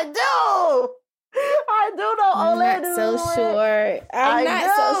 I do know Ola Do It. I'm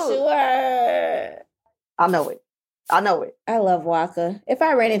not so sure. I know it. I love Waka. If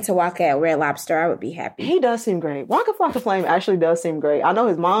I ran into Waka at Red Lobster, I would be happy. He does seem great. Waka Flocka Flame actually does seem great. I know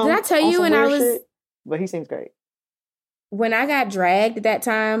his mom. Did I tell you when I was... shit, but he seems great. When I got dragged that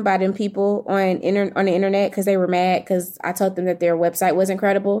time by them people on the internet because they were mad because I told them that their website was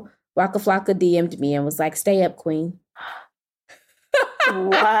incredible, Waka Flocka DM'd me and was like, stay up, queen.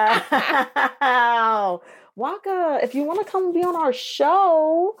 Wow. Waka, if you want to come be on our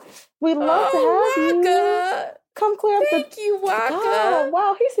show, we'd love to have you. come clear up Thank you, Waka. God,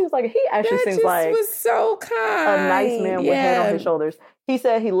 wow, he seems like was so kind. a nice man with head on his shoulders. He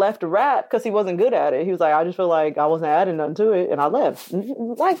said he left rap because he wasn't good at it. He was like, I just feel like I wasn't adding nothing to it, and I left.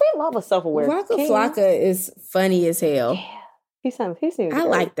 Like, we love a self-aware Waka king. Flocka is funny as hell. Yeah. He seems I great.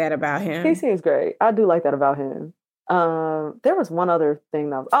 like that about him. He seems great. I do like that about him. There was one other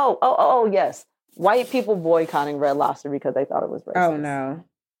thing that was, yes. White people boycotting Red Lobster because they thought it was racist. Oh, no.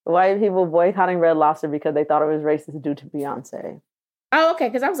 White people boycotting Red Lobster because they thought it was racist due to Beyonce. Oh, okay.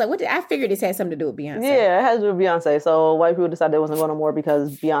 Because I was like, I figured this had something to do with Beyonce. Yeah, it has to do with Beyonce. So white people decided they wasn't going no more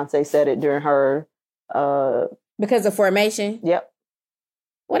because Beyonce said it during her... because of Formation? Yep.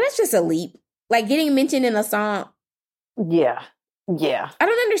 Well, that's just a leap. Like, getting mentioned in a song... Yeah. Yeah. I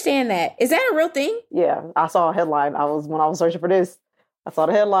don't understand that. Is that a real thing? Yeah. I saw a headline. When I was searching for this, I saw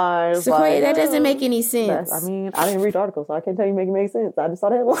the headline. Sequoia, that doesn't make any sense. I didn't read the article, so I can't tell you make it make sense. I just saw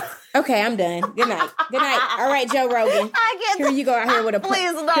the headline. Okay, I'm done. Good night. Good night. All right, Joe Rogan. Here you go out here with a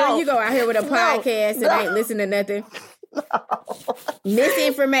please no. Here you go out here with a podcast and ain't listening to nothing. No.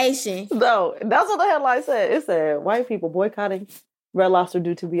 Misinformation. No, that's what the headline said. It said white people boycotting Red Lobster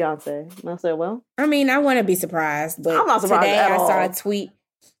due to Beyonce. And I said, well, I mean, I want to be surprised, but I'm not surprised today at all.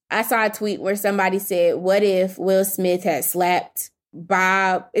 I saw a tweet where somebody said, "What if Will Smith had slapped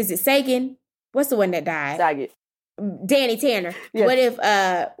Bob? Is it Sagan? What's the one that died? Saget. Danny Tanner.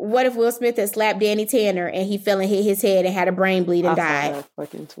 Yes. What if Will Smith had slapped Danny Tanner and he fell and hit his head and had a brain bleed and died? Saw that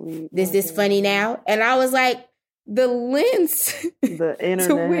fucking tweet. Is this funny now?" And I was like, the lens the internet,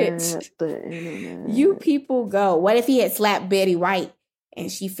 to which the internet. You people go. What if he had slapped Betty White and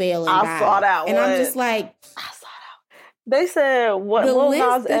she fell and died? I saw that and one. I'm just like, I saw that. They said what? The Lil list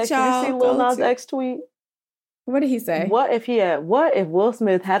Nas that X. Did you y'all see Lil go Nas to- X tweet? what did he say? What if Will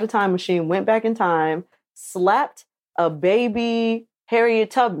Smith had a time machine, went back in time, slapped a baby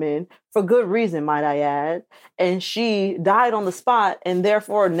Harriet Tubman for good reason, might I add, and she died on the spot and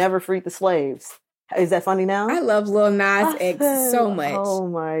therefore never freed the slaves? Is that funny now? I love Lil Nas X so much. Oh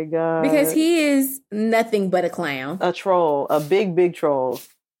my God. Because he is nothing but a clown. A troll, a big troll.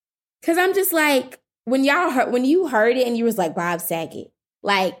 Because I'm just like, when you heard it and you was like, Bob Saget,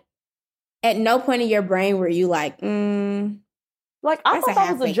 like, at no point in your brain were you like, Like, I That's thought a that was a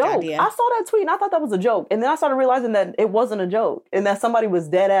half-baked joke. idea. I saw that tweet and I thought that was a joke. And then I started realizing that it wasn't a joke and that somebody was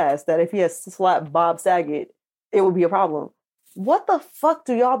dead ass, that if he had slapped Bob Saget, it would be a problem. What the fuck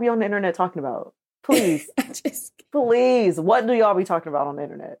do y'all be on the internet talking about? Please. Please. What do y'all be talking about on the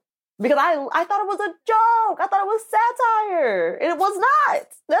internet? Because I thought it was a joke. I thought it was satire. And it was not.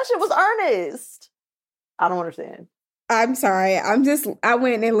 That shit was earnest. I don't understand. I'm sorry. I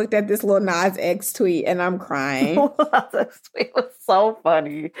went and looked at this Lil Nas X tweet and I'm crying. That tweet was so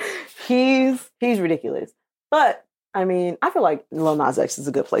funny. He's ridiculous. But I mean, I feel like Lil Nas X is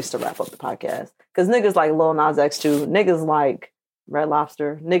a good place to wrap up the podcast. Because niggas like Lil Nas X too. Niggas like Red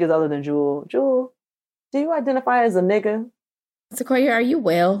Lobster. Niggas other than Jewel. Jewel, do you identify as a nigga? Sequoia, are you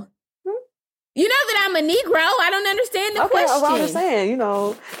well? You know that I'm a Negro. I don't understand the question. I'm just saying,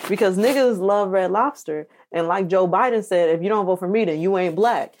 because niggas love Red Lobster. And like Joe Biden said, if you don't vote for me, then you ain't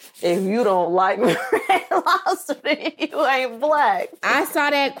black. If you don't like Red Lobster, then you ain't black. I saw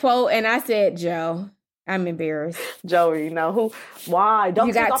that quote and I said, Joe, I'm embarrassed. Joey, why? Don't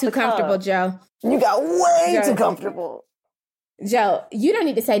you got too comfortable, Joe. You got way too comfortable. Joe, you don't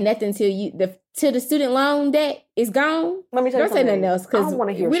need to say nothing till the student loan debt is gone. Let me tell you something. Don't say nothing else because we don't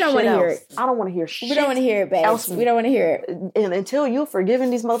want to hear it. I don't want to hear shit. We don't want to hear it, babe. We don't want to hear it. And until you've forgiven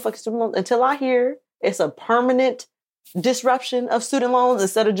these motherfucking student loans, until I hear it's a permanent disruption of student loans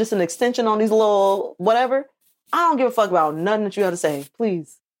instead of just an extension on these little whatever, I don't give a fuck about nothing that you have to say.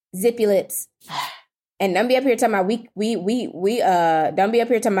 Please. Zip your lips. And don't be up here talking about don't be up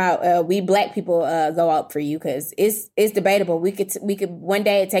here talking about we black people go out for you, because it's debatable. We could one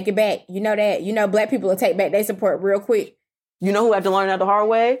day take it back. You know that. Black people will take back their support real quick. You know who had to learn that the hard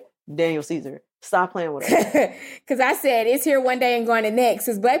way? Daniel Caesar. Stop playing with us. Because I said it's here one day and going to next.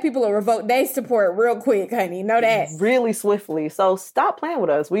 Because black people will revoke their support real quick, honey. Know that. Really swiftly. So stop playing with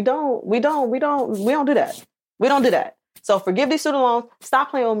us. We don't do that. We don't do that. So forgive these student loans.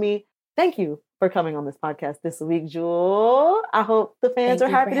 Stop playing with me. Thank you for coming on this podcast this week, Jewel. I hope the fans are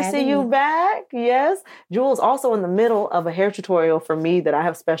happy to see you back. Yes. Jewel's also in the middle of a hair tutorial for me that I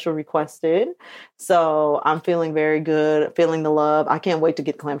have special requested. So I'm feeling very good, feeling the love. I can't wait to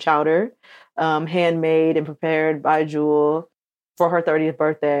get clam chowder, handmade and prepared by Jewel for her 30th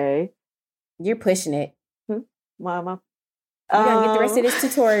birthday. You're pushing it. Mama. We're going to get the rest of this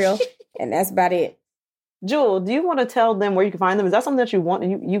tutorial and that's about it. Jewel, do you want to tell them where you can find them? Is that something that you want?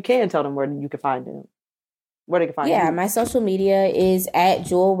 You can tell them where you can find them. Where they can find you. Yeah, my social media is at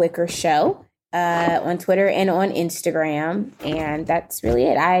Jewel Wicker Show. on Twitter and on Instagram. And that's really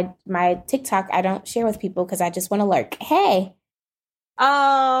it. My TikTok, I don't share with people because I just want to lurk. Hey.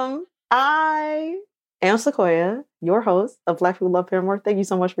 I am Sequoia, your host of Black People Love Paramore. Thank you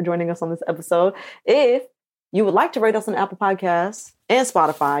so much for joining us on this episode. If you would like to rate us on Apple Podcasts and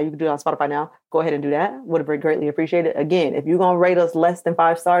Spotify, you can do it on Spotify now. Go ahead and do that. Would have greatly appreciated. Again, if you're going to rate us less than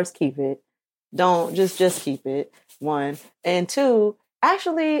 5 stars, keep it. Don't just keep it. 1. And 2,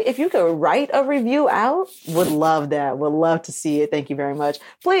 actually, if you could write a review out, would love that. Would love to see it. Thank you very much.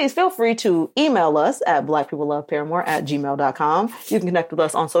 Please feel free to email us at blackpeopleloveparamore@gmail.com. You can connect with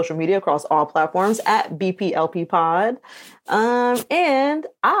us on social media across all platforms at BPLPpod. And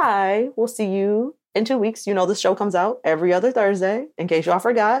I will see you in 2 weeks. You know, this show comes out every other Thursday. In case y'all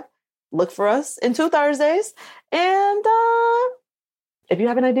forgot, look for us in 2 Thursdays. And if you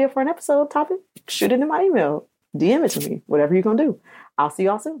have an idea for an episode topic, shoot it in my email. DM it to me. Whatever you're going to do. I'll see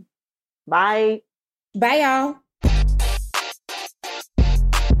y'all soon. Bye. Bye, y'all.